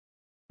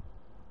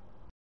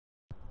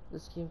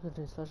This game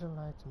contains flashing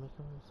lights to make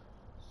you lose.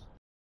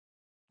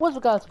 What's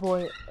up, guys,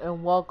 boy,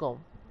 and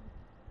welcome.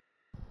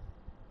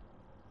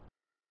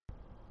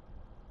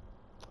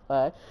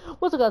 Alright,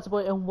 what's up, guys,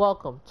 boy, and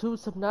welcome to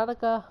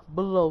Subnautica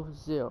Below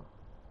Zero.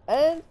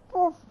 And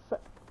for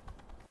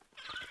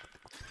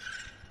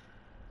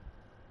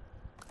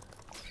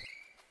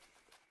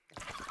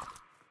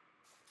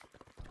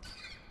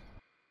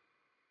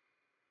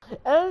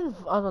and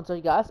I'm gonna tell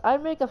you guys, I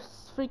make a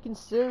freaking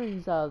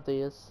series out of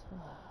this.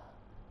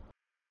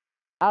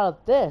 Out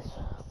of this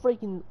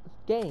freaking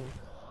game.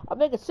 I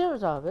make a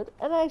series out of it,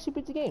 and I actually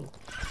beat the game.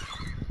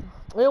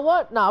 You know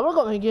what? Nah, we're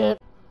gonna get.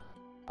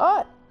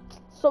 Alright,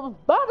 so I was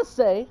about to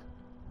say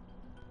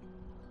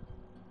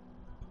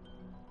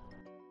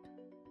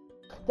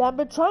that I've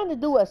been trying to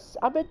do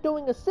I've been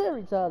doing a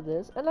series out of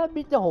this, and I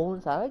beat the whole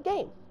entire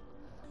game.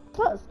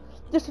 Plus,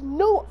 there's a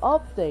new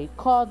update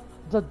called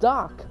the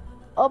Dock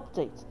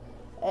Update.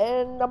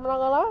 And I'm not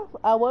gonna lie,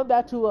 I went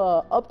back to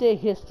update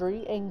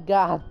history, and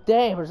god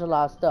damn, there's a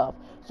lot of stuff.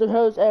 So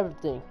here's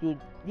everything.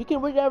 You can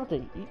read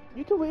everything.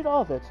 You can read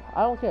all of it.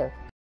 I don't care.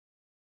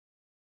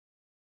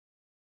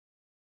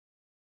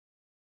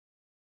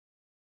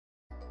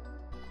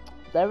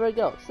 There we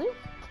go. See?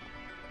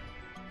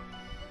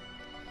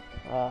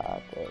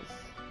 This.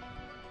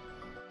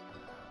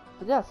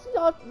 But yeah, see,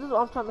 y'all, this is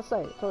what I'm trying to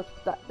say. So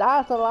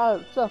that's a lot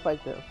of stuff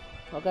right there.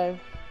 Okay?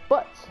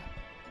 But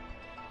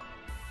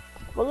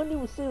we're gonna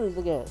do a series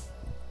again.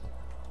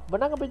 We're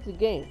not gonna beat the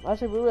game. I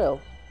should be real.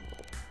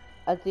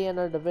 At the end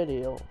of the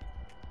video,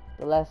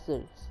 the last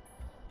series.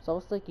 So I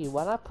was thinking,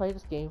 why not play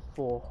this game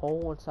for a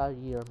whole entire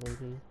year,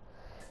 maybe?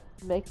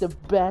 Make the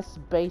best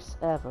base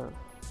ever.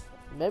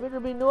 Maybe there'll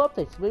be new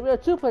updates. Maybe a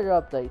 2-player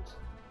update.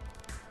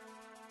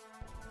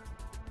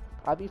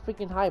 I'd be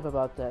freaking hype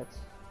about that.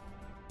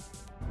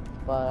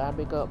 But I'd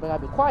be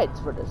quiet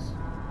for this.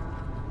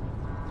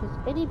 Is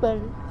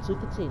anybody to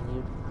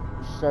continue?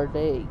 Sure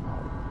day,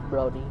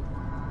 Brody.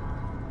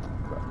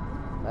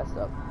 Messed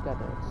up.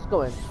 Goddamn. Just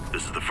go in.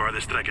 This is the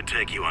farthest that I could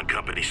take you on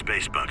company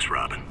space bucks,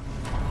 Robin.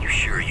 You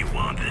sure you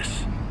want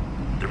this?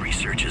 The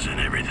research is in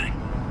everything.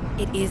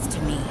 It is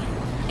to me.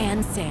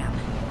 And Sam.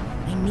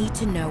 I need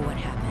to know what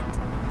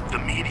happened. The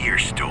meteor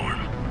storm.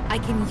 I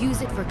can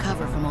use it for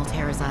cover from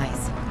Altera's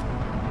eyes.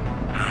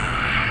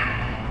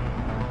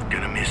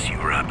 Gonna miss you,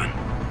 Robin.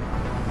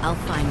 I'll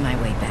find my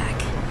way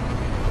back.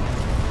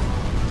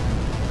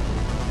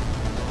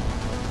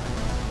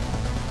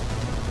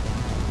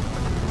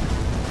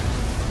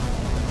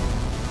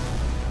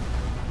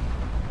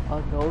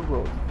 Unknown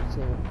Road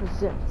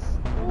presents.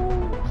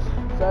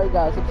 Sorry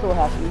guys, I'm so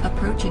happy.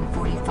 Approaching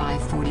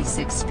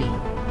 45-46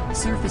 feet.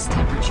 Surface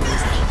temperature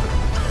is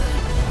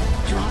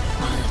 8. Drop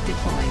pod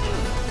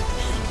deployed.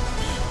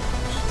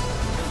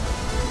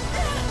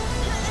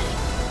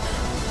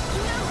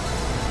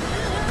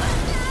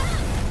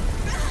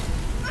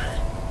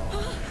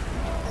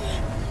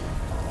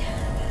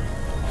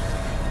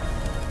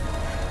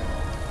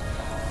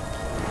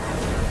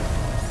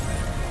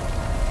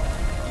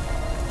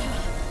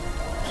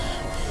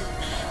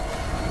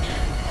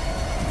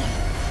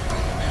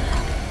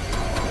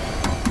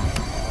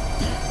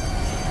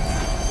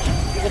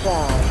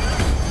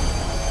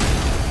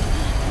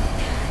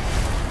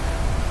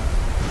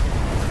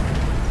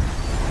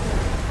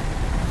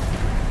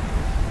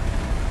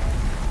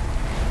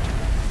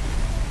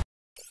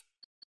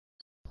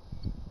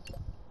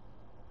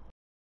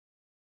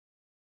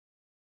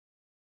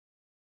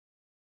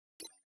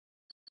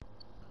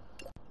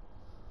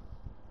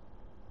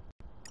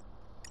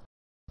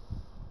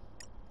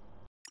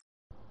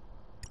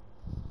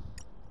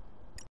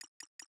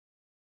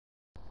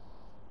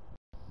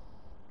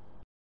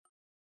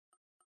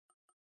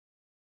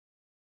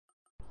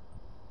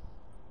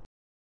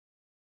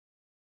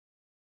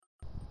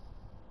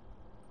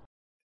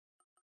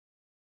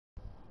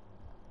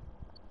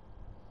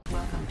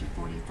 Welcome to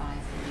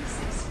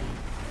 45-46 feet.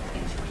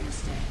 Enjoy your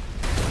stay.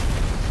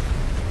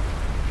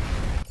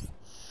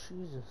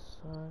 Jesus,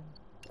 son.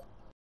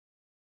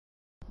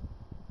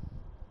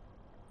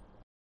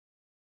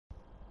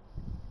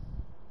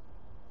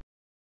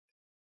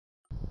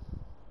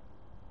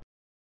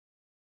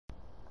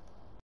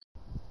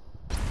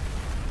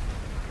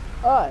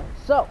 Alright,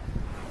 so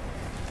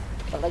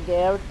I get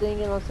everything,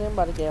 you know what I'm saying?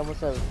 About to get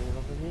almost everything, you know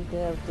what I'm saying?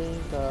 Get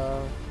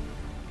everything,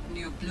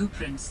 New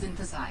blueprint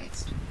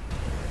synthesized.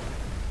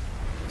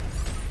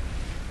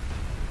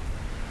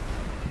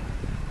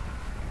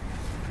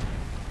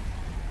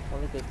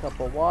 only get a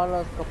couple of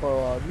waters, a couple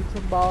of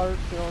nutrient bars,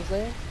 you know what I'm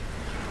saying?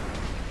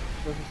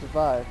 Just to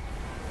survive.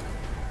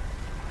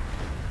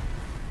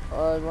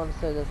 I want to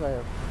say this right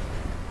here.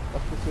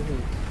 Let's put your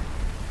heat.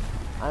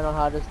 I know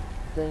how this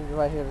thing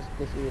right here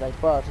gets you, like,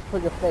 bro, just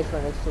put your face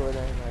right next to it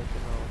and, like,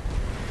 you know,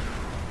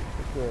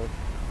 it's good.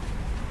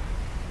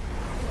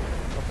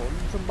 Couple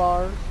of nutrient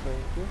bars,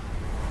 thank you.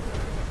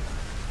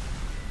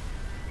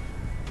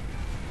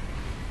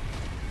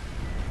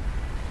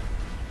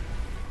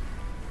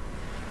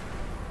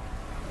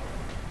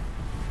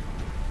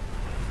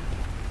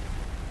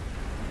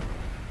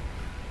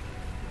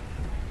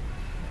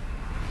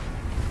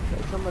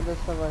 some of this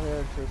stuff right here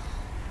is just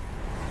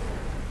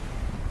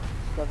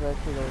stuff that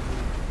you don't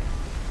need.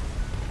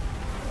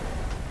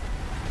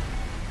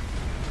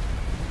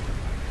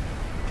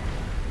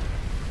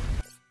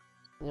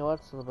 You know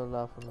what's a little bit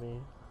loud for me.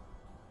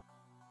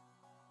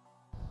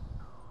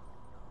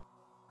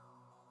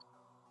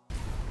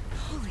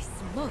 Holy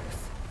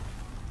smokes!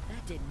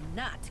 That did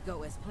not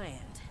go as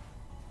planned.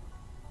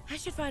 I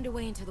should find a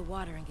way into the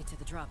water and get to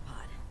the drop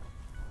pod.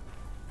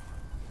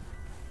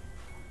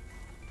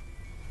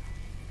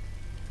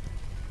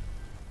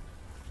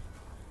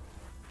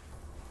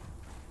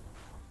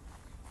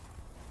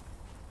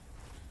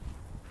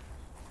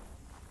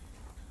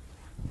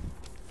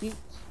 Eat.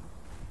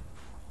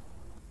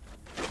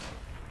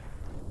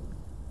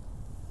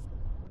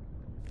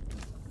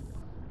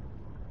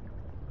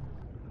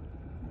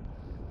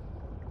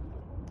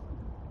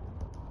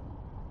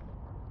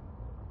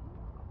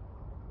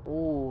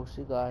 Oh,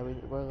 she got me.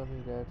 We're gonna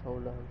need that.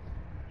 Hold on.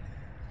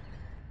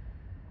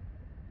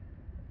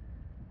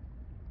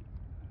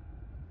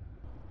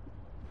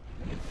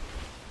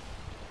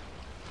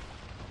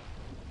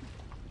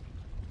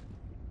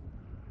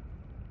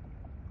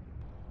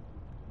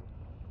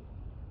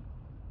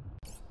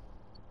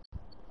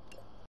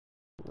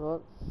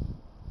 What?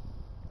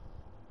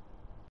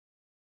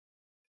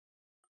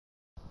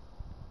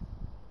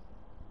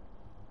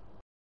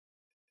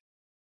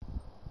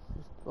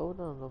 Just hold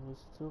on, let me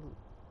still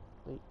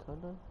late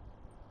kinda.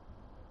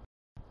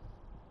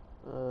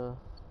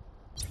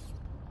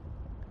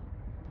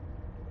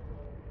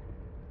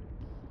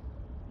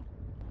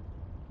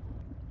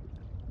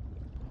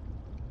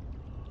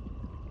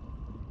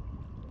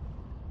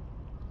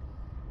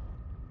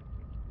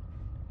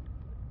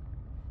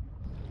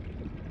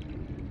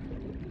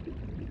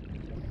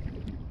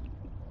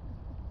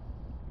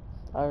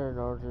 I don't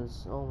know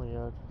this. Oh my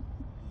god.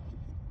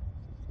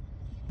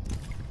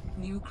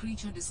 New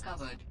creature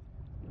discovered.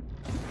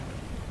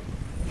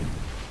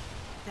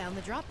 Found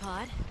the drop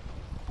pod.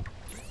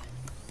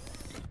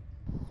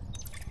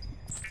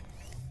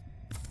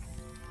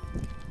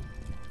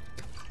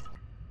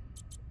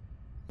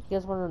 You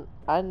guys wanna?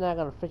 I'm not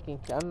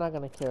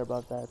gonna care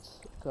about that,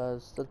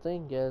 because the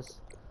thing is,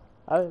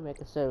 I will make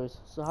a series.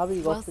 So how do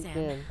you go Well, Sam,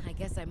 again? I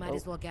guess I might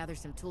as well gather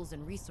some tools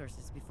and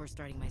resources before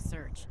starting my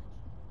search.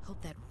 Hope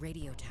that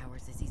radio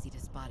tower's as easy to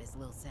spot as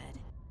Lil said.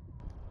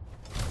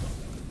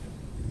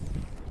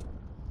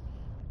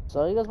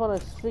 So you guys wanna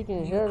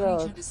freaking hear New that?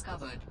 creature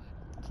discovered.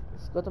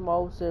 Let's go to my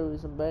old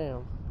series and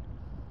bam.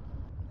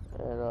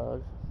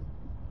 And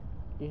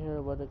you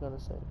hear what they're gonna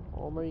say.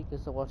 Omar, you can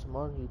still watch him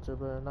on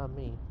YouTuber and not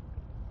me.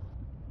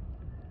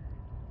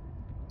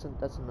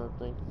 That's another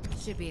thing.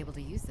 Should be able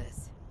to use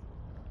this.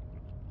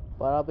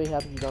 But I'll be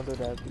happy you don't do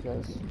that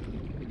because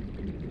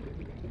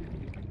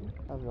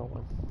I have no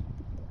one.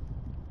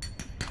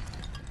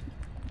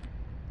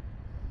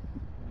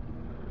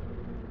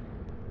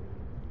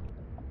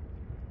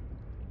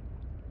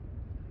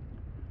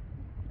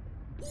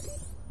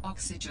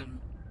 Oxygen.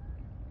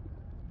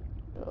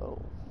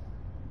 No.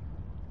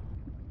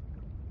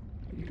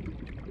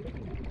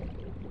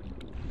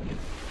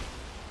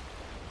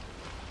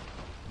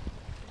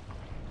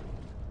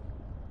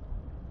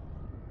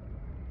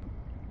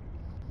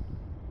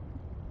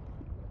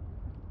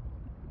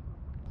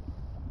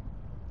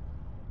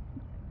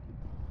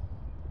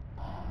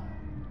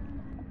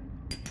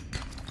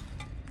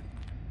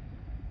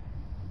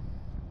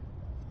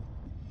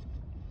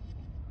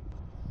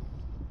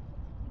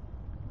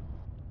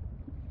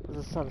 I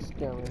was just trying to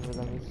scare me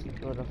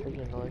with a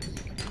freaking noise.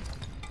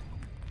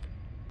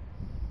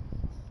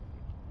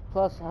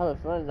 Plus, I have a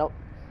friend. Nope.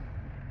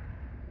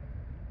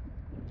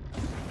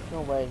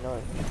 No way, no.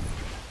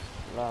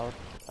 Loud.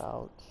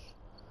 Ouch.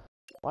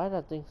 Why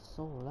that thing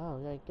so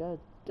loud? Yeah, god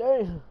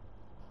damn.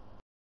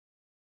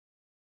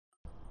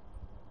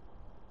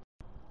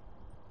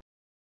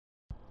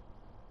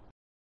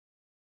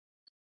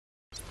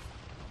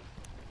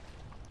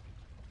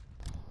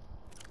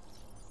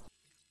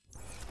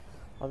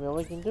 I mean, what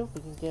we can do,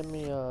 we can get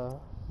me shoot.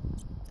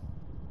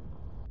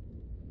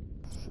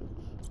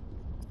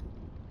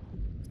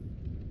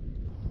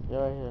 Yeah,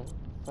 right here.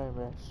 Fire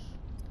mesh.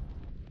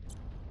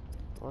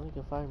 Only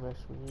get fire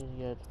mesh, we need to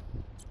get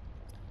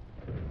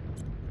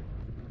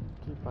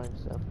 2 pine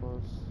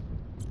samples.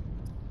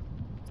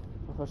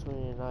 First, we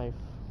need a knife.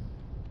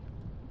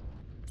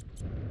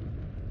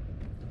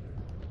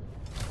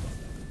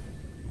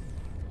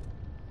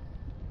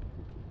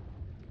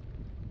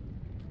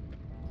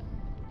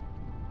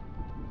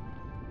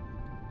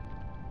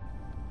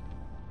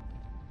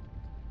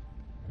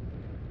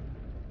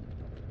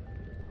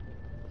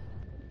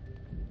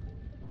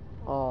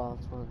 Oh,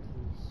 it's one of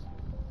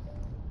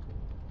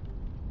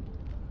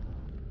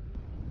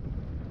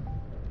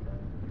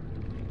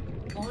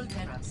these. All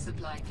Terra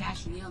supply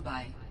cache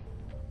nearby.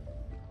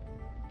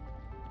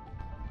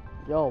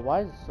 Yo, why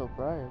is it so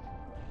bright?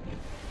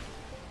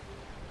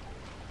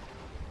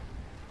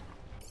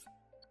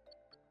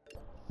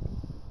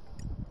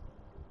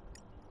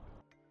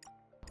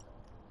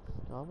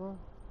 Gamma?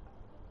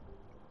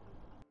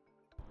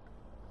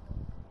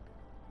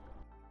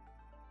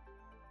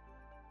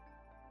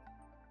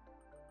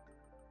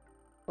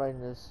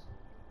 brightness.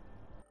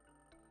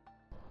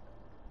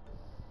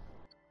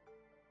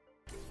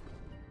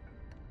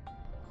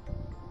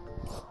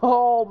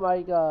 Oh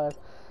my god.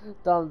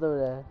 Don't do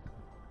that.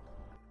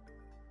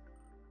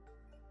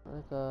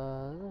 Like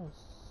this.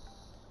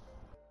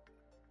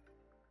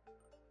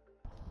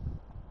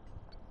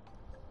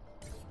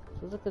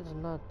 Seems like it's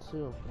not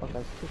too. Okay,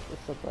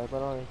 it's so bright, but I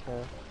don't really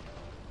care.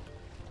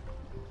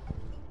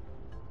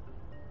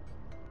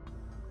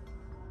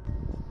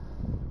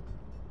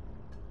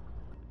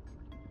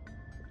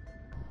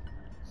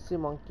 Sea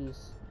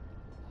monkeys.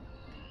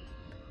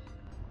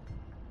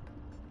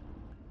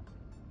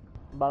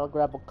 About to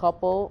grab a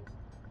couple.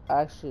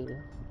 Actually,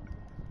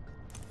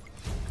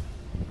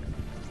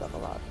 it's not a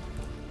lot.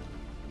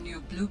 New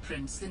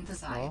blueprint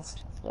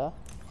synthesized. Yeah.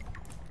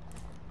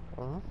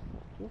 Thank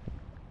you.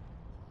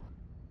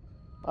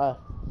 Alright,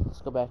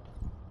 let's go back.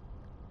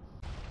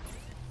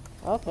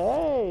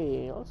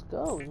 Okay, let's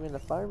go. We made a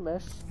fire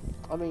mesh.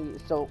 I mean,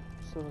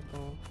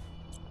 silicone.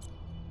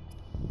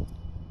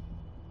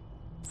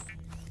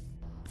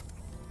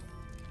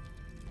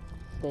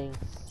 Thanks.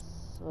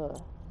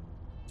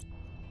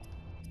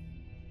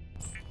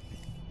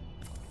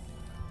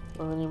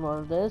 Any more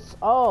of this?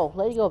 Oh,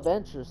 Lego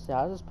Adventures.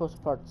 Yeah, I was supposed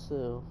to part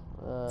 2.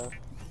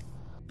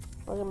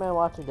 Look at man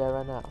watching that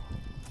right now.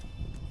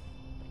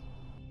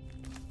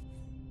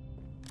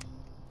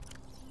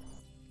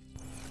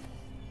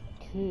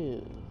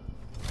 Cool.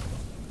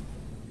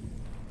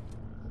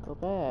 Go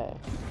back.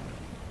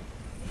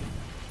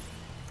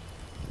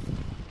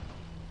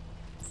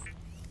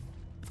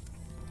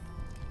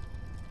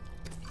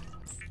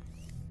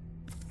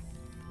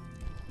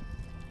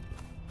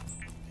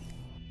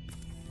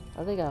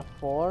 I think I have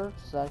 4,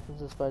 so I can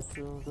just buy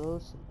 2 of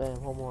those.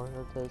 Bam, one more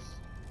of this.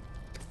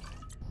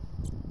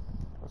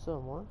 What's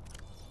one more?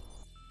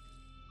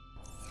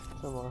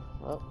 Some more.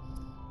 Oh.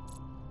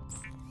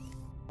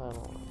 Buy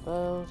one of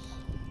those.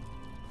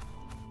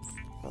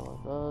 Buy one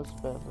of those.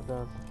 Bam, we're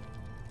done.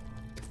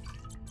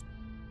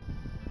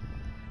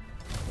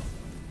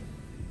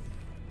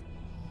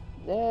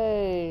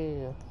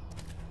 Yay!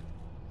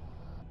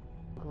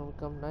 It's gonna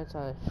become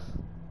nighttime.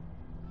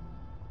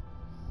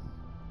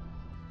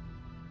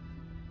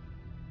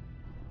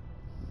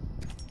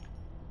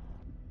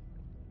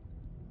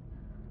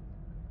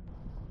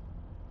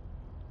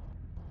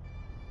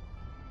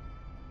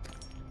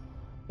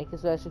 I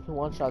guess we actually can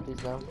one-shot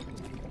these now.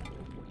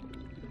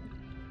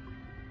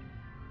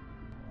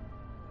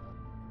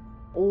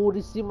 Oh,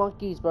 these sea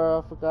monkeys, bro!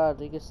 I forgot.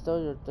 They can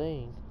steal your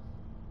thing.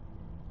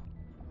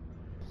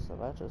 So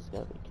I just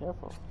gotta be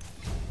careful.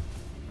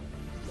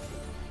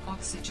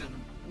 Oxygen.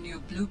 New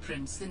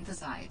blueprint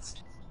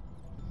synthesized.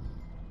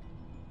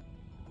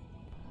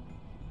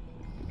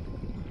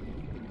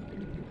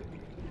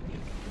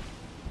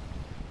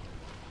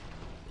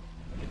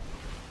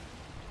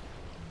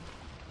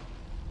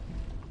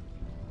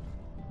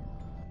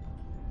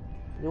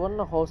 You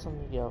wanna hold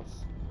something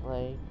else.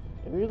 Like,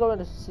 if you're going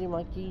to see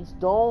monkeys,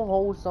 don't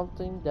hold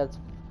something that's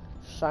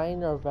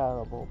shiny or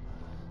valuable.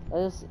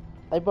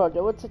 Like, bro,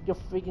 they would take your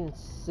freaking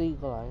sea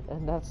glide,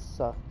 and that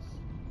sucks.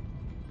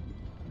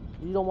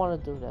 You don't want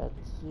to do that.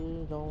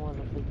 You don't want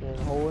to freaking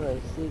hold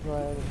a sea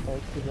glide and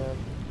back to them.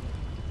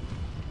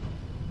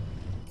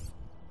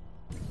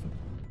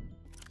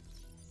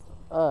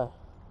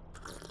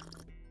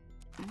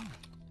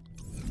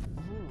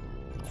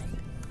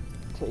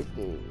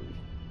 Tasty.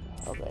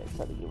 Okay, it's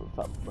time to give it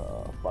from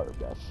fire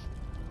dash.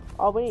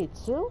 Oh, we need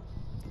 2?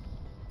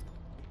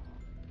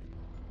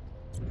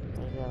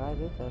 Yeah, I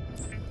did that.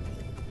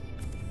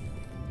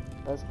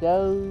 Let's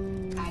go.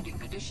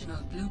 Adding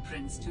additional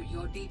blueprints to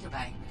your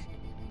databank.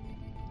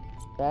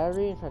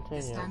 Battery and The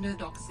titanium.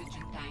 standard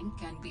oxygen tank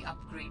can be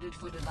upgraded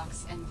for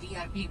deluxe and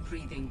VIP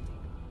breathing.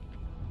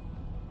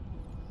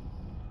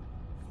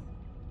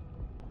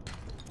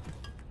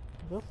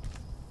 Yep.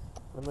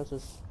 Let me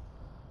just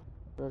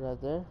throw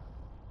that there.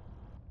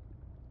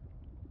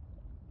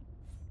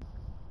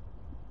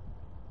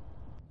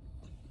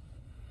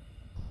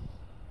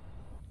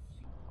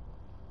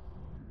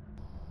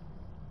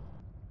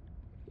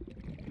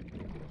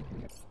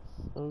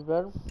 Are we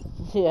better?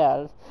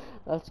 Yeah,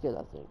 let's get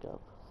that thing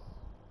up.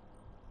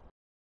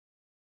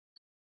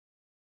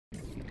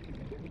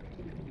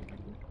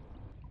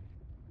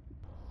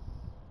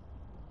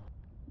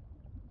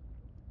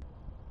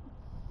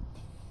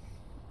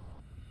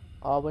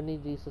 Oh, we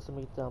need these to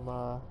make them,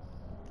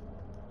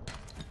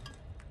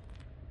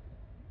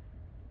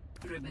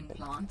 Ribbon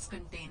plants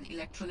contain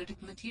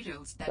electrolytic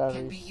materials that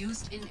can be batteries.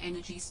 used in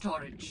energy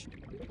storage.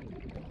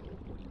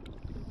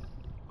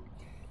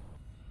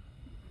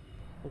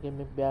 We can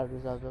make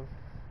batteries out of them.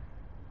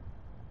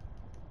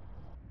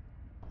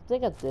 I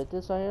think I did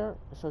this right here.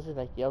 It shows you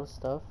like yellow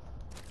stuff.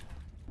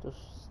 Just,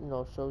 you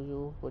know, show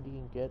you what you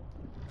can get.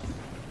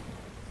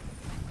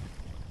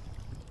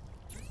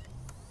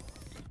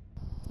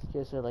 In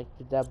case you're like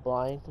that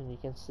blind and you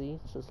can see.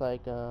 It's just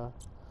like,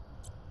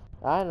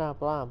 I'm not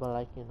blind, but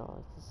like, you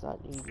know, it's not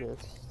easy.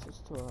 It's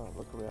just to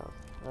look around.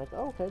 Like,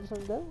 oh, okay, there's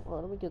something there?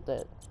 Well, let me get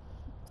that.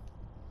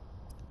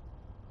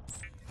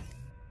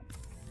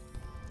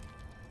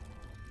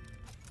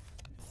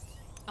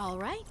 All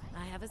right,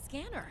 I have a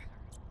scanner.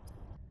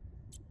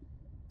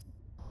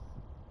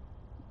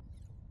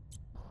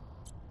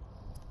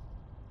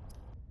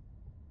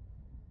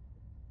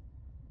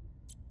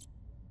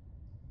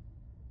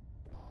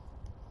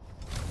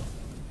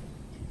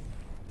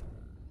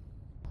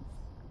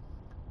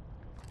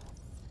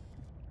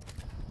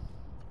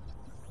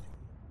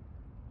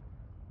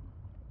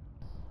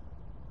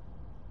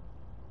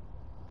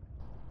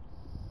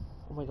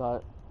 Oh my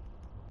god.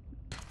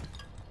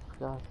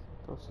 God,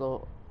 those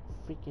little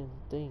freaking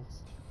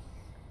things.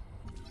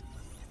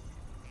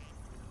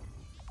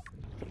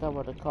 Forgot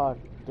about the card.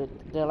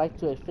 They like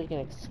to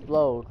freaking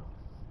explode.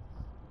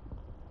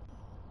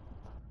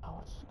 Oh,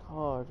 what's the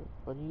card?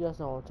 But you guys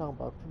know what I'm talking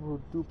about. People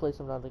who do play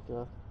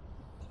Subnautica.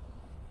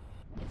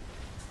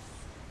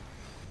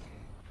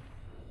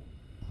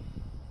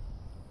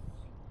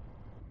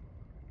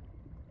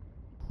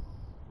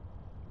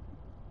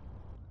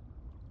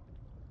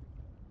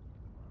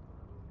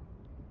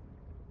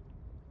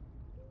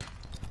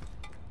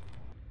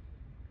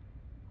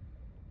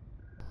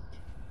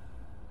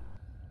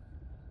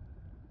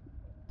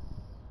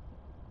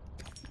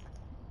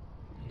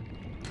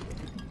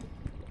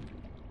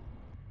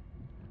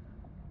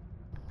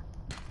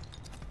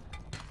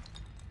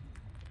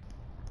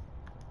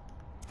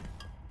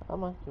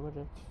 Come on, give it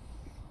a...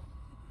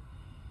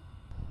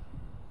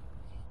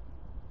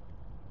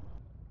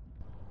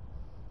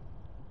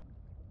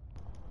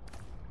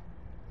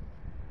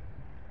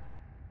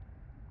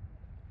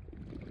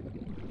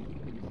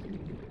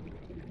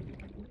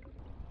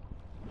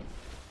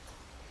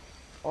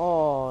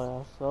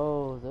 Oh,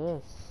 so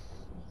this.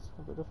 It's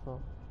so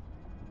beautiful.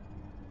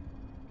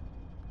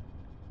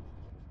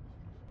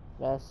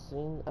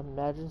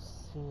 Imagine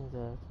seeing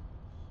that.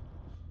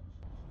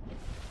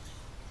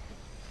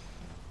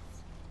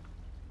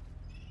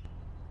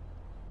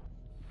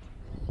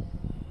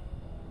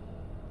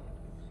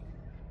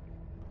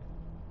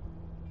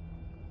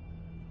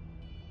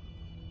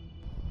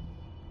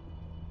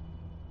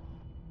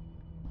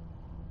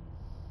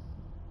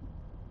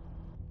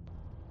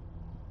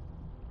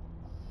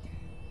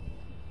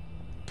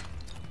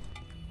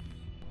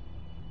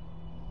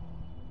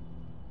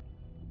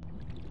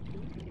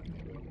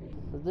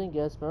 The thing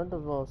is, remember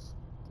the most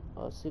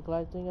sea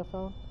glide thing I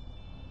found?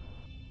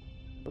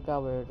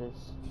 Forgot where it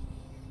is.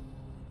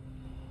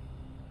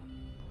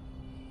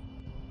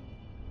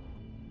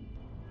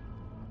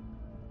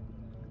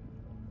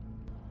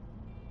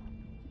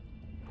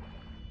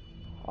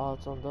 Oh,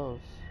 it's on those.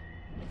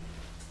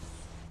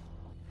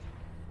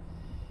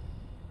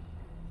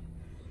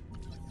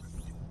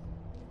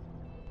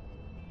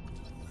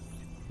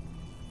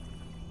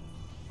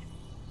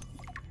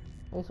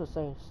 Thanks for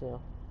saying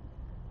still.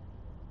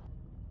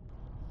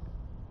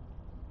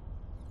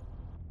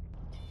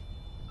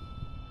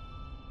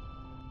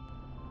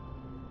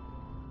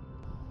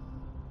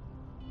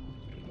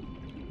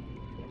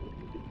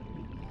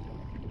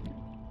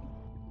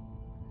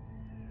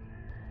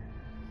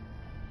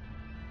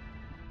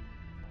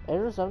 Is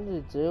there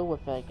something to do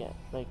with like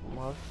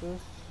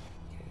monsters,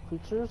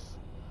 creatures?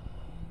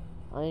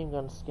 I ain't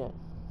gonna scan.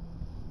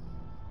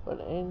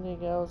 But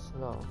anything else,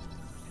 no.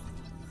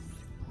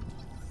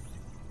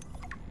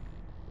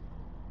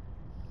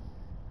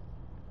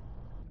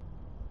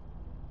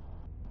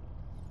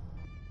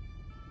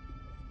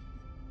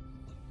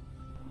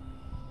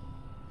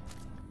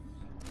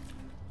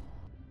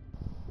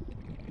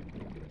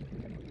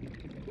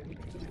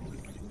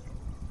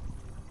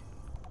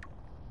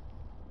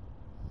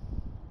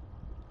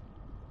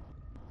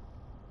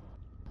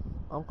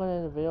 I'm gonna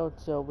end the video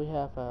till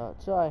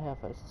I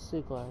have a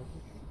sea glide.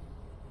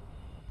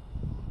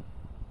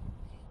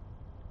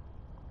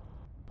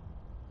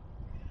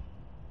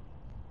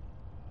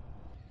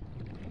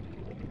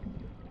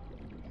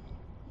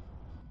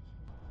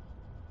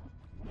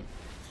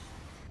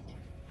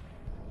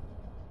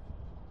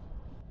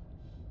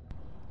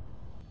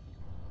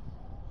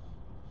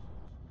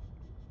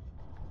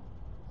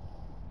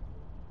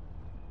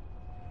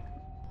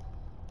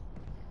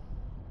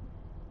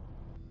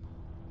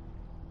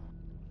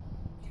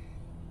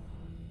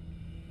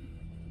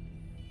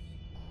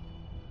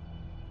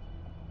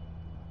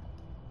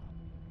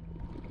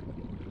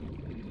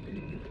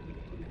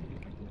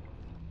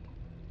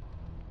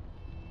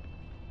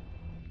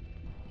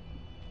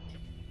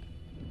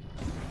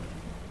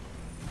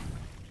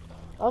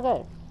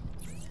 Okay,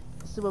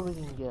 let's see what we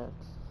can get.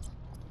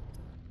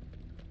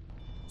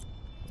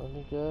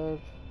 Any good?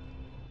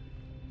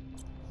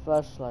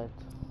 Flashlight.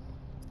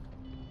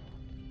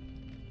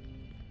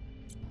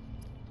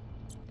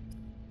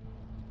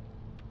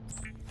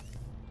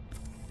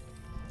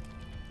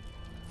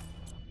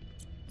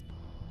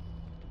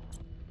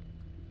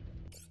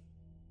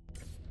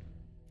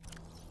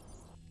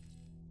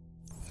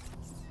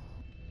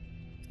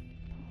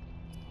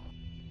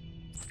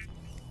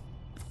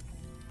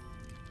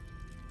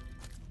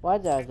 Why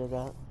did I do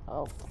that?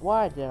 Oh,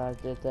 why did I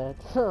do that?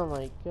 Oh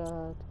my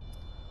god.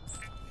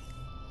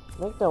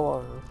 Make the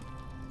water.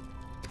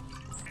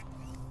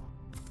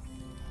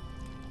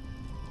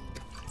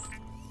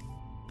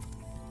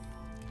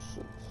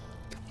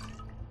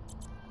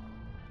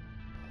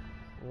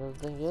 the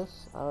thing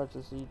is, I would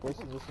just eat this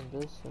and this and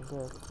this and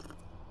that.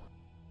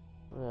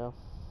 Yeah.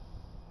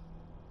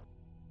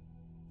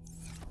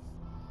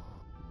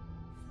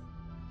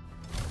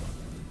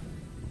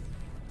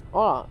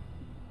 Hold on.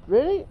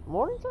 Really?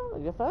 Morning time?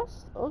 Like that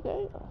fast?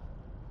 Okay.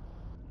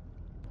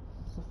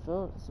 It's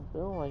a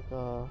bill like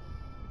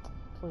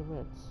 20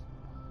 minutes.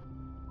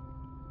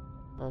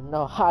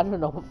 No, I don't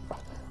know.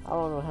 I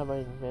don't know how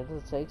many minutes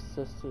it takes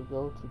just to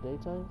go to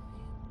daytime.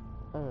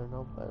 I don't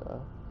know,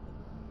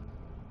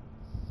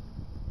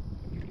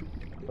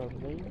 but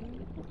maybe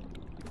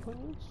 20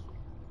 minutes.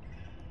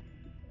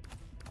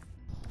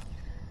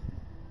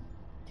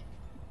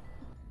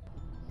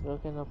 So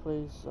can I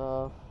please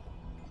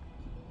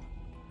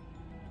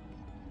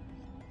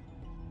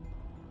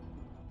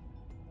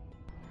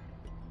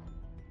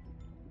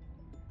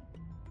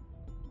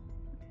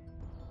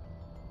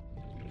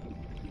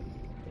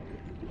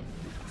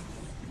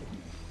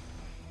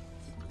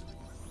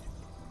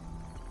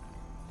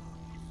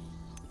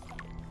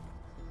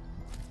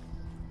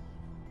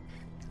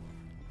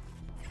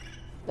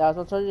yeah, I was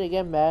gonna tell you to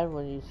get mad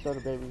when you saw the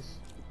babies.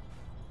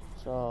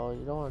 So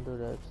you don't wanna do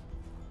that.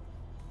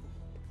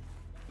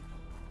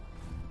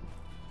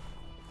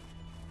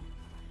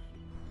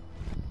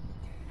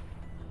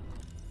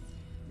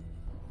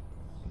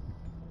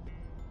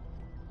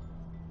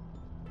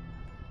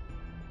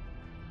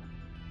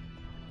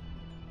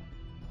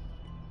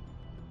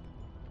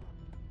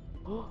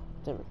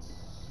 Damn it.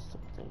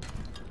 Stupid thing.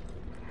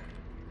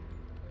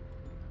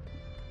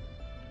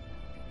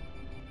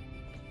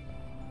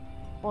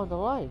 Oh, the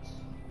lights.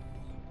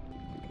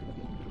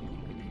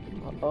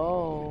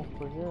 Oh,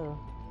 for here.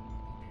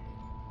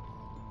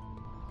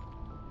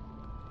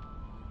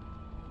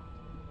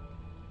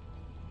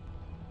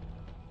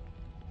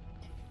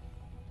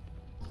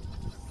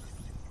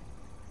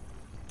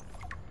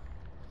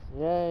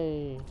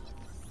 Yay.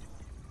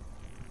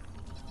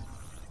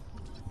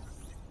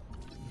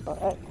 Oh,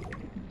 hey.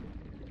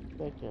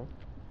 Thank you.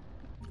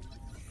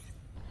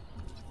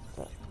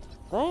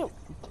 Damn.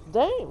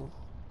 Damn.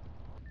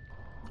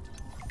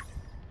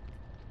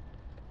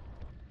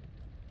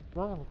 I'm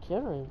not gonna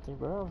kill or anything,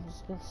 bro. I'm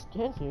just gonna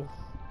scan you.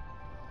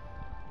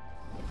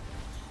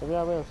 Maybe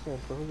I will soon,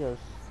 but who cares?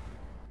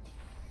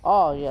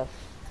 Oh, yes.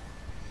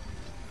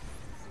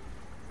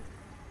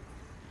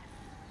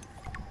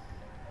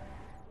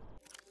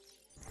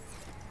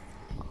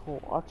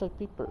 Cool. Arctic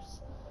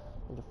Peepers.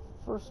 In the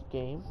first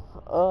game,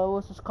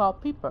 was just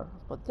called Peeper.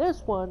 But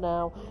this one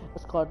now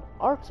is called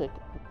Arctic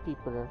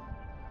Peeper.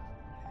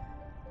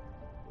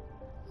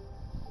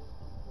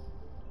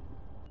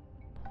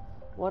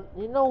 What,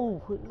 you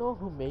know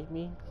who made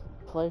me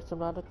play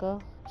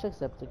Subnautica?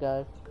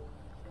 Jacksepticeye.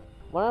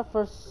 When I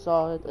first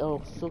saw it, it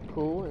looked so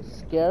cool and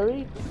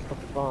scary, but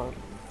fun.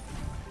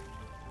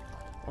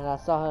 And I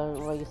saw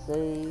him like a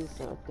series,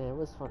 and like, damn, it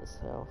was fun as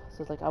hell.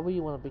 So it's like, I really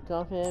want to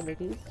become him, make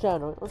a YouTube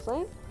channel, you know what I'm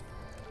saying?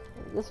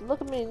 Just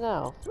look at me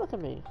now, look at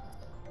me.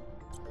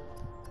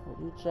 A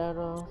YouTube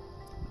channel.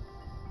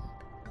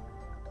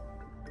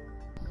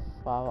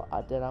 Wow,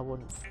 I don't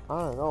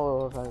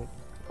know if I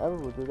ever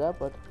would do that,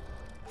 but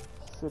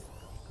shit.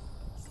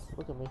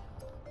 Look at me.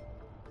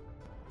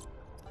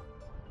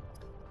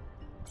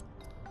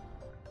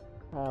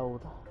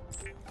 Proud.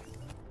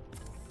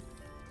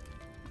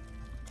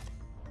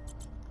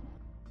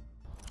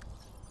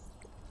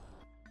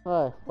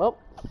 Alright, well,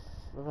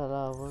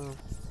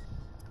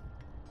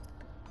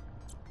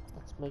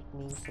 let's make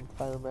me some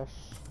fire mesh.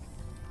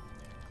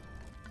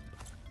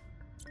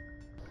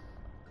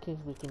 In case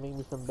we can make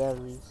me some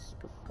batteries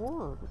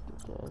before we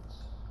do that.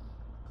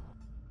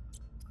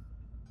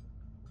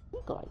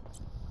 Glide.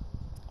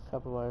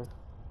 Copper wire.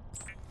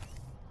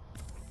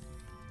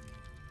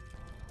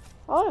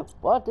 Oh,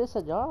 what? This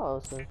is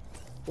y'all.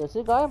 Yeah,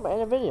 see, guys,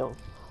 in a video.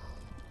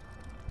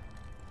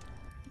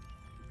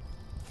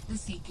 The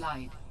Sea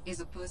Glide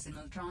is a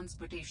personal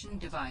transportation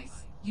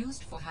device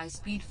used for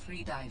high-speed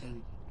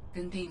freediving.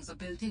 Contains a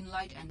built-in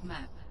light and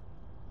map.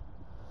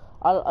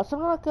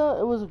 Subnautica,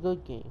 it was a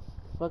good game.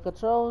 But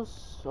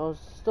controls was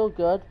still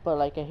good, but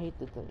like I hate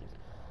the thing.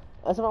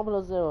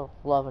 Subnautica 0,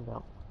 love it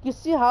now. You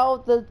see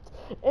how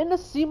in the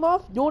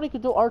CMOF you only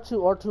can do R2,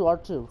 R2,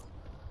 R2,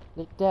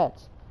 like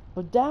that.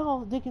 But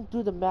now they can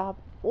do the map,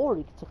 or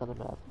you can take out the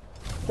map.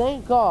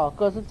 Thank God,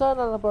 cause in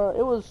Subnautica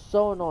it was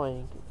so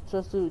annoying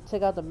just to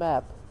take out the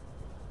map.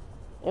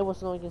 It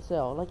was annoying as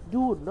hell. Like,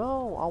 dude,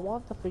 no, I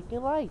want the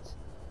freaking lights.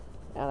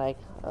 And like,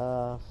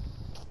 now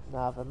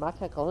for my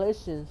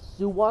calculations,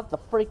 you want the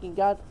freaking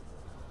god.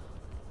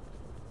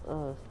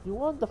 You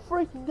want the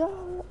freaking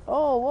god.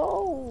 Oh,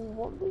 whoa,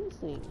 one of these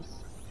things.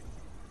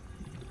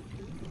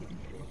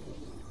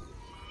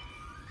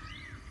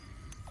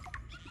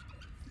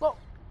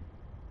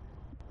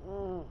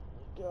 Oh,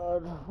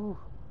 God. Whew.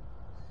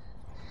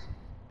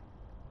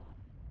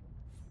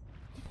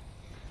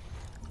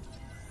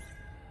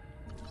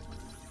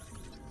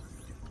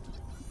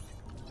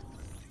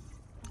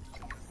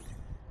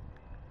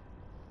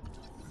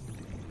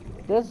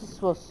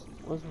 This was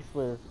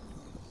weird.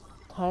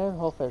 Tired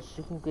whole fish.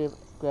 You can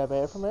grab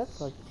air from it,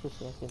 like I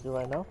can do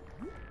right now.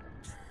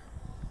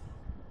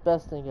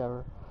 best thing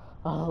ever.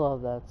 I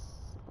love that.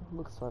 It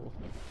looks funny.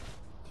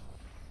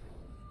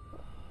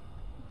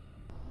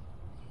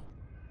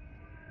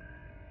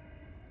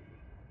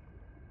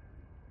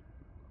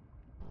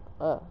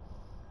 I'm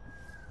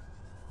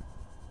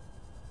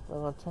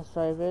gonna test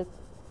drive it.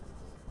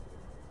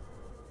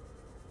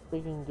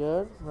 Freaking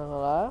good, I'm not gonna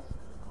lie.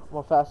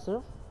 More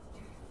faster.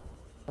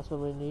 That's what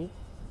we need.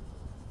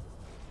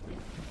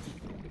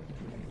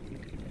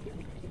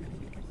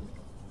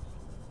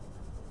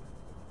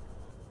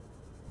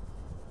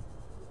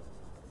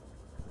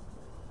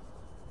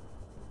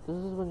 This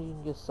is when you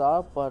can get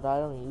SAR, but I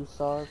don't use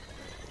SAR.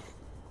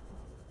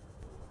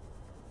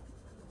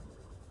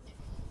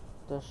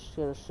 That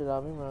scared the shit out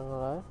of me, I'm not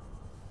gonna lie.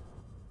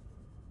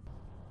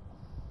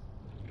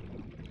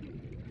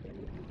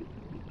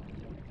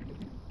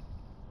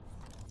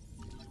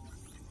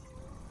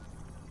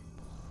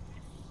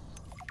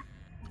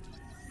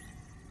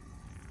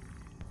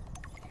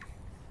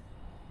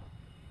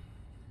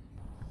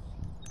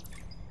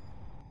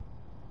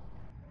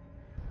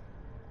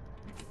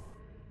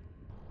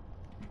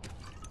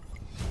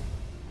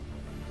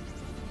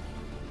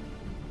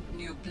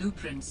 New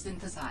blueprint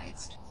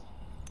synthesized.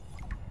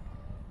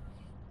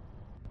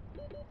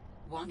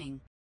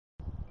 Warning.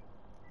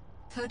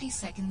 30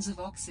 seconds of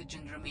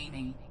oxygen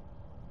remaining.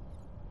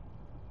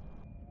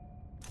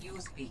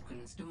 Use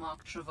beacons to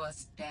mark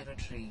traversed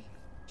territory.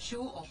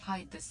 Show or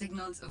hide the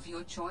signals of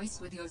your choice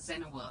with your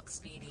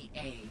Xenoworks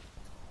PDA.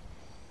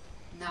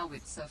 Now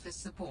with surface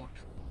support.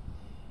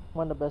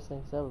 One of the best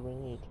things ever we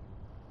need.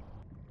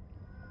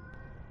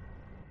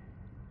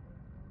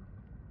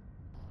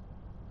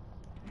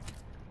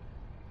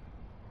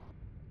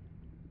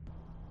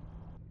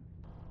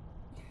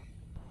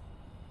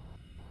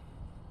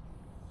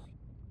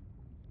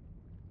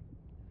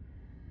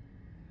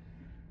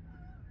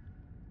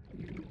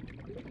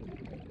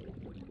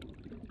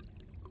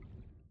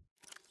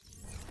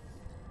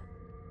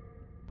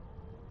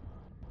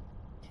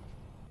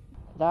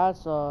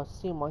 That's a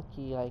sea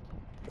monkey, like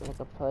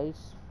a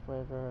place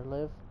where they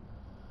live.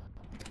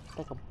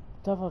 Like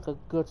definitely like a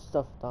good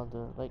stuff down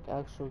there, like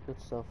actual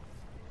good stuff.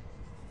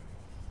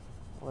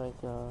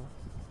 Like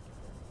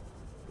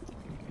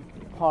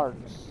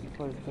parts,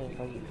 what do you think?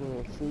 Like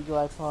the sea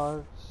glide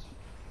parts.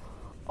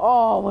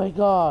 Oh my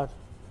god!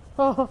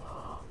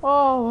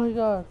 Oh my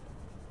god!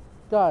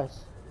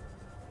 Guys,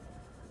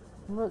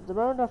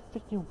 remember that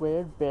freaking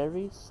weird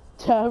berries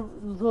that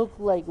look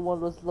like one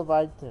of those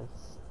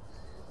leviathans?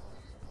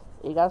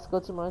 You guys go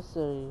to my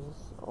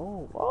series.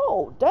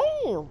 Oh,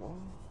 damn!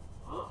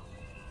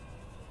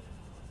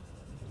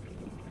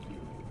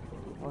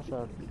 Oh,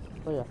 sorry.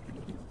 Oh, yeah.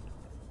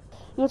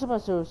 You go to my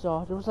series,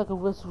 y'all. There was like a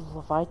wizard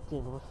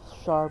leviathan with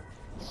sharp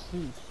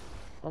teeth.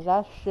 And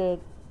that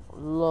shit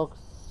looks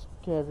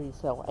scary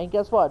as hell. And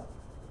guess what?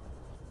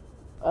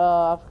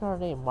 I forgot her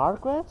name.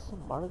 Margaret?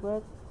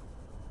 Margaret?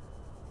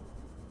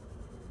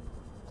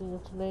 I think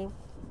that's her name.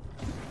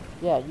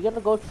 Yeah, you're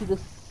gonna go to the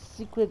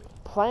secret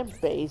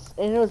plant base,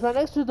 and it was right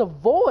next to the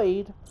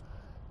void.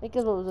 And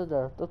guess what was in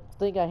there? The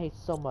thing I hate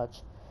so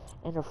much.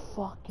 And they're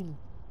fucking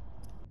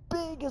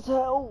big as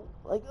hell.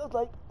 Like, I was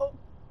like, oh.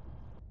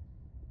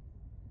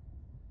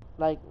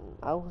 Like,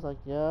 I was like,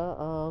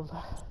 yeah,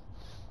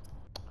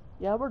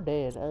 yeah, we're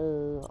dead.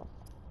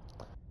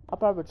 I'm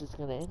probably just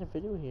gonna end the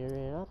video here,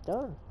 and I'm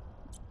done.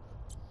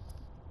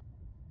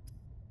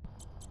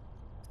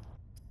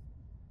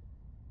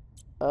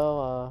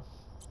 Oh,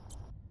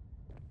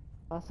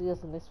 I'll see you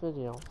guys in the next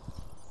video.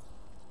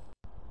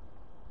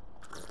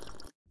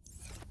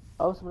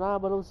 Oh,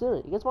 Subnautica, but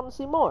series. You guys want to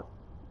see more?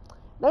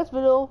 Next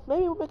video,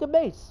 maybe we'll make a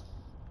base.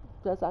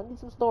 Because I need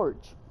some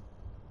storage.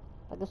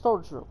 Like a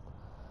storage room.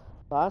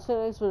 But I'll see you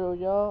in the next video,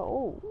 y'all.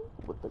 Oh,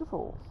 what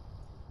beautiful.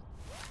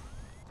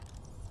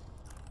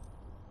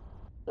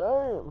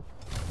 Damn.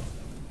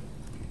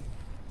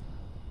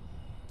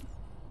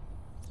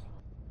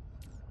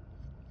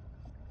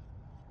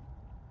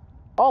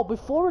 Oh,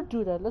 before we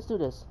do that, let's do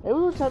this.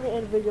 Every time we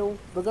end the video,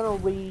 we're gonna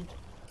read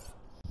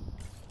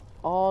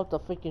all the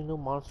freaking new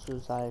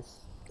monsters I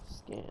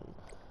scan.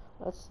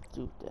 Let's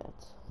do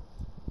that.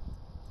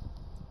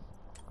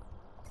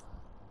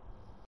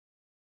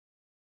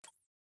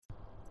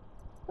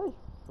 Hey,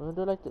 we're gonna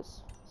do it like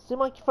this. Sea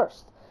monkey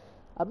first.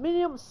 A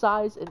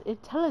medium-sized and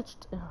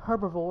intelligent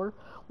herbivore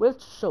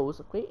which shows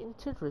a great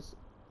interest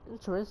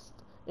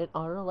in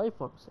other life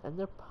forms and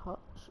their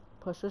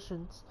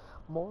positions.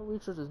 More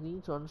research is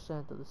needed to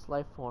understand this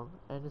life form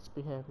and its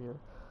behavior.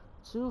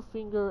 Two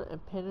finger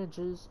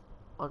appendages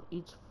on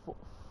each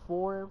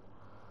forearm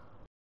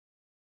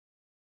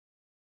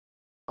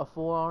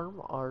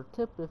are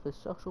tipped with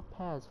structural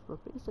pads for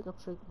basic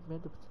abstract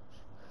manipulation.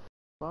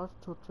 Large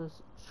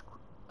tortoise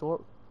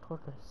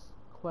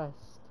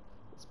quest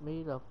is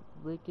made of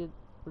rigid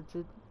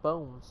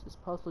bones. Is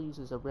possibly used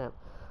as a ramp,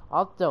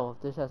 although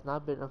this has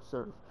not been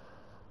observed.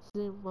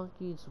 Sea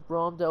monkeys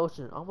roam the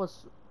ocean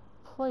almost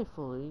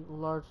playfully,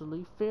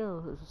 largely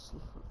fearless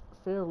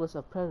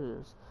of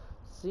predators.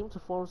 Seem to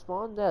form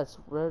small nests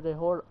where they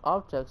hoard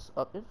objects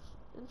of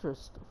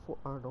interest for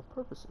unknown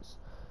purposes.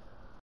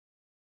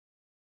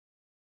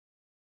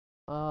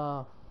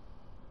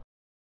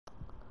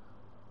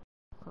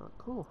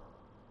 Cool.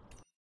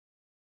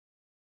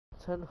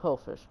 10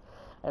 hillfish.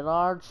 A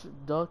large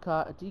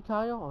docile, I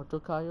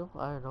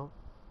don't know,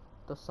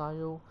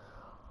 docile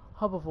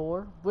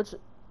herbivore which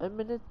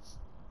emits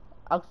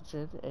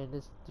oxygen and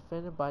is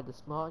defended by the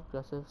small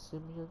aggressive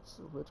symbionts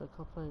which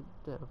accompany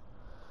them.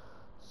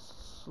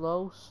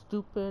 Slow,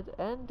 stupid,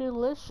 and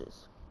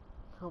delicious.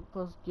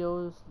 Compass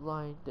gills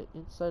line the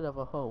inside of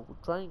a hole,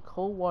 drawing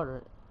cold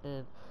water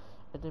and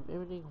then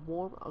emitting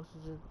warm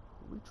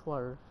oxygen-rich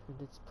water in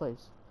its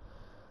place.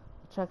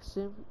 Attract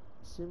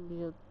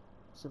symbiotes,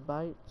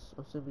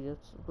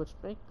 which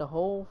make the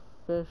whole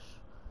fish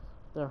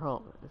their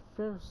home, and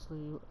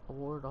fiercely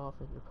ward off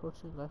an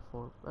approaching life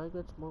form.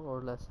 Migrants more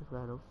or less at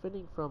random,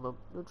 feeding from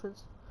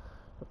nutrients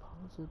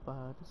deposited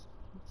by the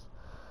symbiotes.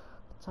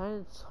 The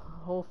tiny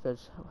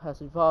holefish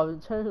has evolved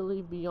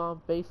entirely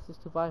beyond basic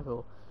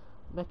survival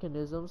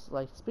mechanisms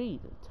like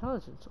speed,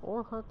 intelligence,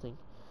 or hunting.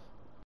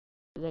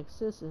 It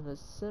exists in a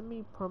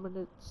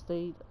semi-permanent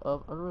state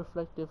of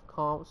unreflective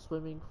calm,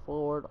 swimming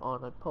forward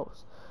on a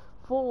post,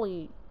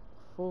 fully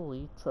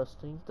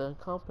trusting the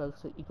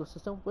complex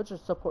ecosystem which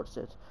supports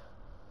it.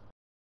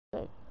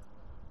 Okay.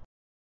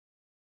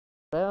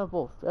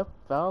 Valuable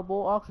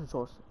oxygen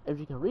source, if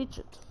you can reach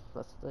it.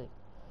 That's the thing.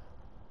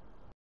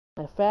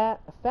 A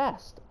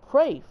fast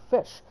prey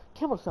fish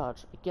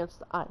camouflage against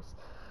the ice.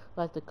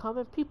 Like the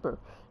common peeper,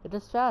 it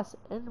is fast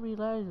and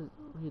relative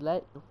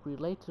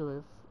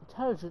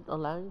intelligent,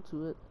 allowing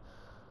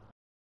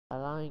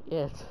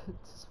it to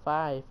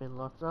survive in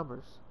large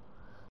numbers.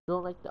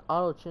 Don't like the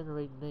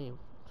auto-generated name,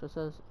 just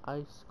as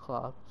ice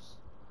clops.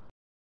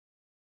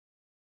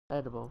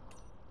 Edible.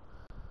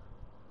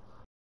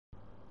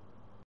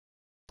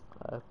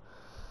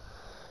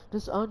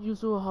 This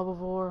unusual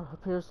herbivore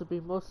appears to be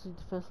mostly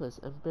defenseless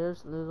and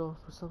bears little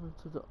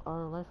resemblance to the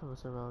other life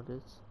forms around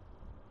it.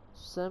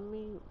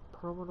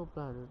 Semi-permanent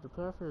bladder. The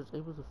parrotfish is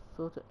able to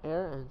filter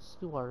air and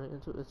seawater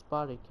into its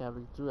body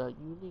cavity through a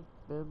unique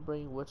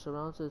membrane which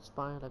surrounds its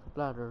spine like a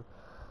bladder.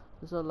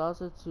 This allows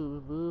it to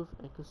remove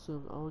and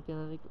consume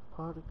organic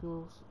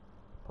particles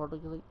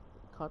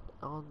caught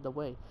on the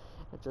way,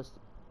 and just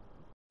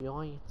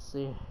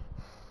buoyancy.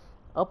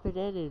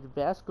 Open-ended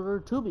vascular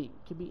tubing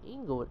can be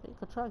angled and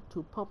contracted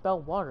to pump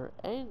out water,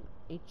 and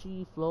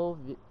HE flow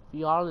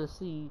via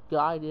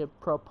guided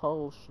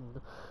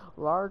propulsion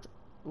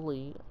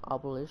largely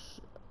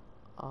oblivious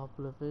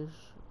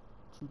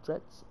to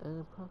threats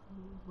and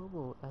perfectly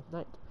normal at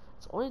night.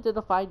 Its only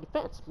identifying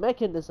defense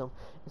mechanism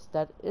is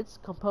that it's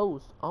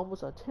composed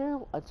almost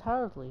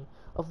entirely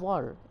of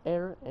water,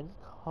 air, and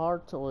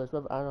cartilage. I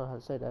don't know how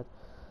to say that.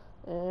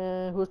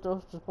 And who's no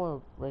point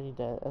of rating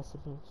that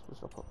estimates?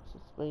 There's no purpose.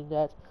 Rating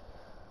that.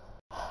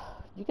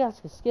 You guys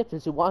can skip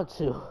this if you want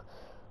to.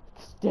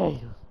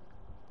 Damn.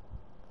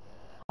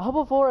 A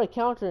herbivore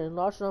encountered in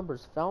large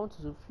numbers, found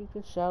to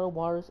frequent shallow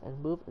waters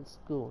and move in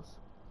schools.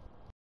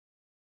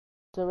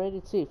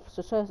 Serrated teeth,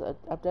 such as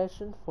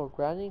adaptation for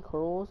grinding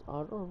corals,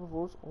 other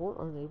herbivores are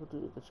unable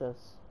to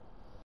digest.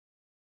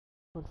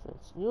 Twin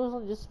fins.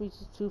 Usually, this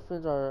species' two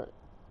fins are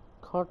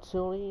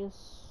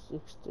cartilaginous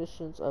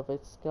extensions of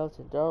its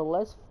skeleton. They are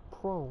less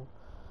prone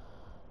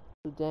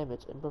to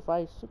damage and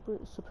provide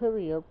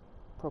superior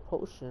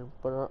propulsion,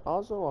 but are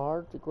also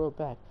hard to grow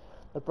back.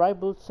 The bright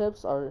blue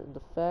tips are in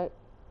fact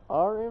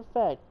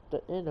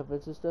the end of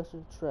its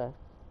digestion tract,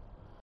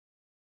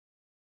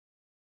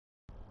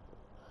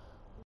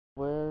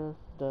 where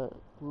the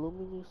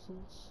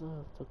luminescence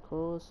of the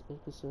corals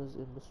increases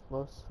in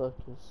most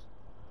focus.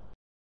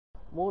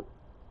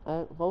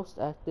 Most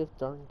active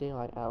during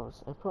daylight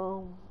hours and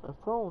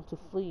prone to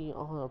flee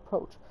on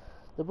approach.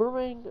 The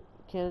boomerang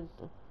can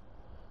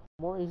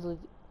more easily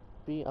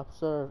be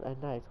observed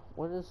at night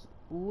when its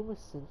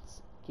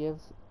luminescence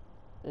gives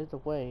it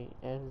away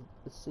and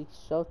it seeks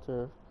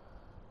shelter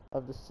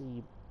of the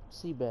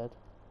seabed.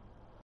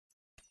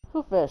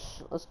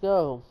 Fish, let's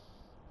go.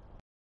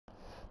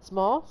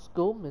 Small,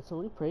 school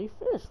mentally prey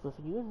fish with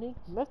a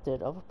unique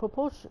method of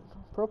propulsion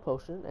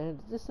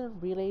and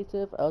distant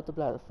relative of the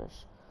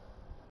bladderfish.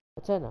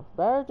 Antenna.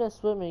 Rather than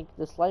swimming,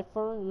 this life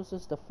form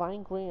uses the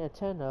fine-grained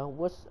antenna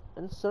which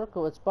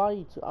encircle its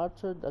body to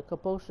alter the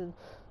position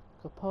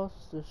of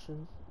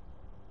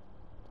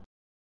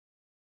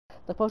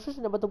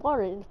the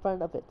water in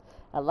front of it,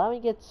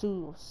 allowing it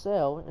to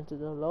sail into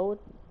the low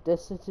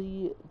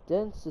density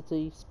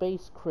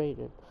space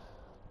created.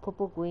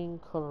 Purple-green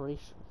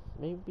coloration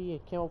may be a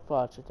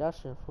camouflage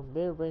adaptation for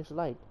mid-range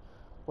light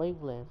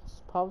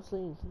wavelengths, possibly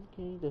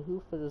indicating the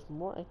hooffish is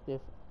more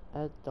active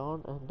at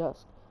dawn and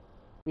dusk.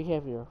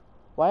 Behavior.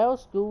 Wild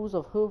schools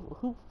of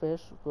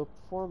hoopfish will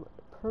form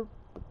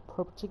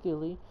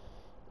particularly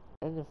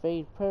and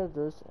evade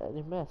predators at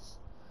a mess.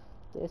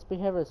 Its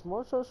behavior is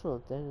more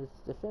social than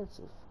its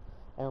defensive,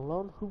 and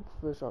lone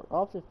hoopfish are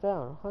often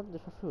found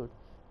hunting for food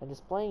and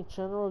displaying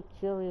general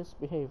curious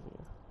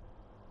behavior.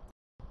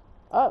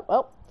 Oh,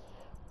 well,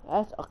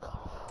 that's a...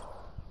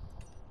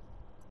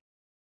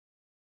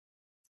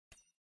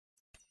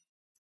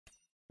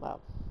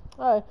 Wow.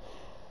 Alright.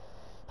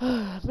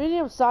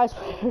 Medium-sized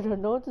predator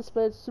known to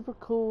spread super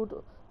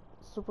cool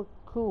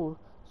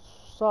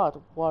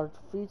salt water to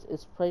feed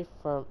its prey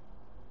from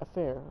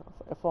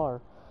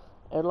afar.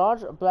 A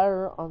large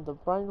bladder on the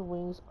brine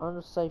wing's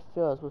underside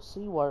fills with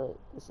seawater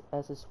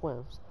as it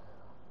swims.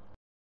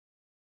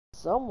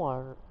 Some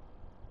water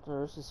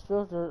is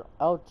filtered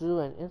out through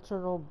an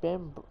internal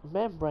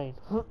membrane,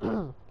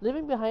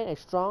 leaving behind a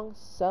strong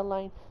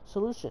saline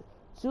solution.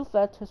 Two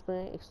flat,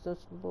 transparent,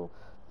 extensible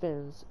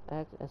fins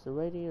act as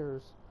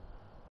radiators,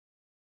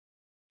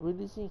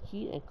 releasing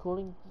heat and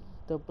cooling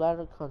the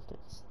bladder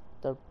contents.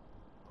 The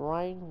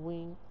brine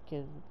wing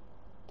can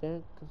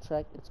then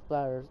contract its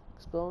bladder,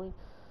 expelling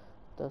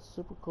the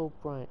supercold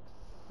brine,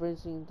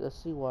 freezing the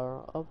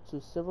seawater up to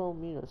several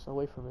meters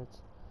away from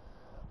it.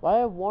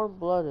 While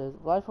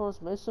warm-blooded, life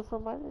forms may suffer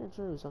minor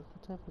injuries on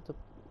contact with the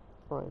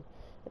brine.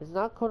 It is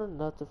not cold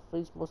enough to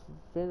freeze most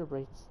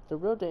vertebrates. The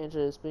real danger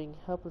is being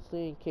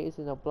helplessly encased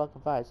in a block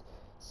of ice,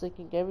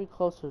 sinking ever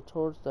closer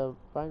towards the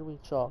brine-wing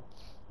jaw.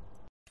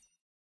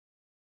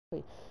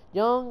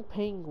 Young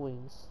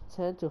penguins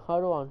tend to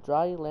huddle on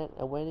dry land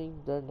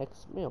awaiting their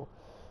next meal,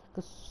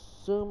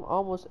 consume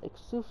almost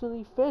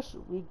exclusively fish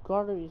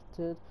regarded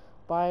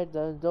by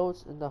the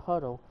adults in the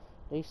huddle.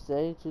 They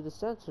stay to the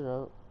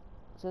center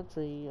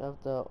of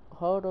the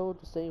huddle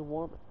to stay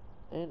warm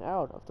and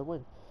out of the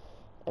wind.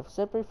 If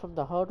separated from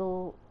the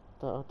huddle,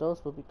 the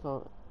adults will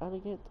become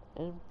arrogant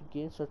and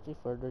begin searching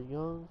for their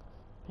young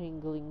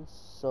penguins,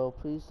 so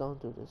please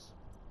don't do this.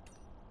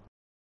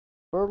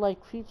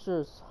 Bird-like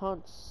creatures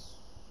hunt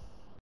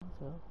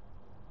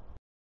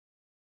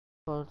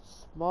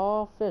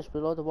small fish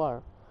below the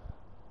water,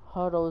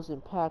 huddles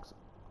in packs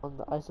on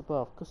the ice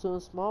above,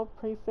 consumes small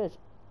prey fish,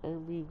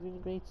 and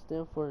regenerates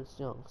them for its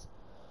young.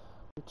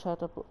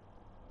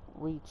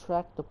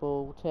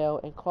 Retractable tail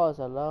and claws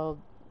allow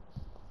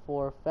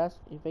for fast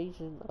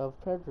evasion of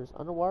predators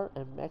underwater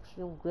and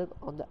maximum grip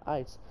on the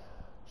ice.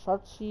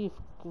 Sharp teeth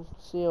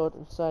concealed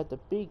inside the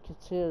beak can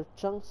tear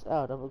chunks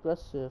out of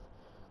aggressors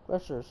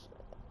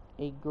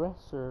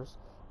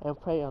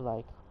and prey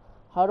alike.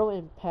 Huddle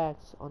in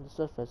packs on the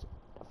surface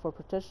for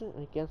protection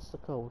against the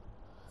cold.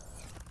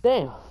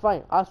 Damn,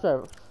 fine, I'll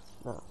spare.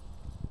 No.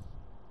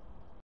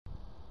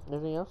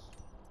 Anything else?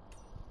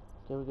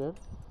 Okay, we good?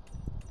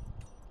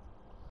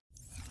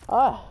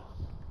 Ah!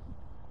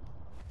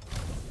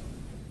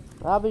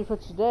 That'll be for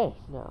today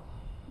now.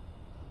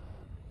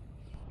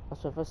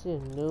 So if I see a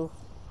new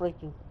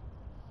freaking...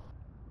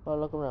 I'll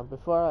look around. I'm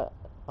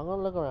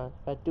gonna look around.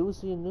 If I do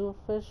see a new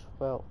fish,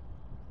 well,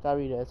 gotta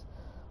read this.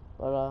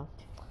 But,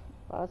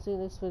 I'll see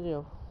this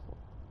video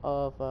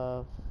of,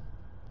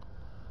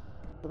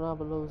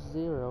 Below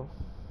Zero.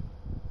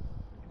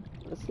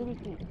 Let's see if we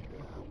can...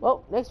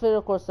 Well, next video,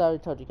 of course, I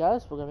already told you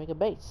guys, we're gonna make a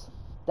base.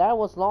 That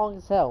was long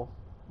as hell.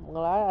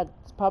 Well,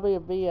 it's probably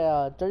be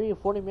a 30 or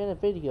 40 minute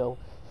video.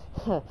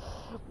 But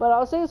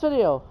I'll see this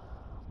video.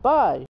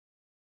 Bye.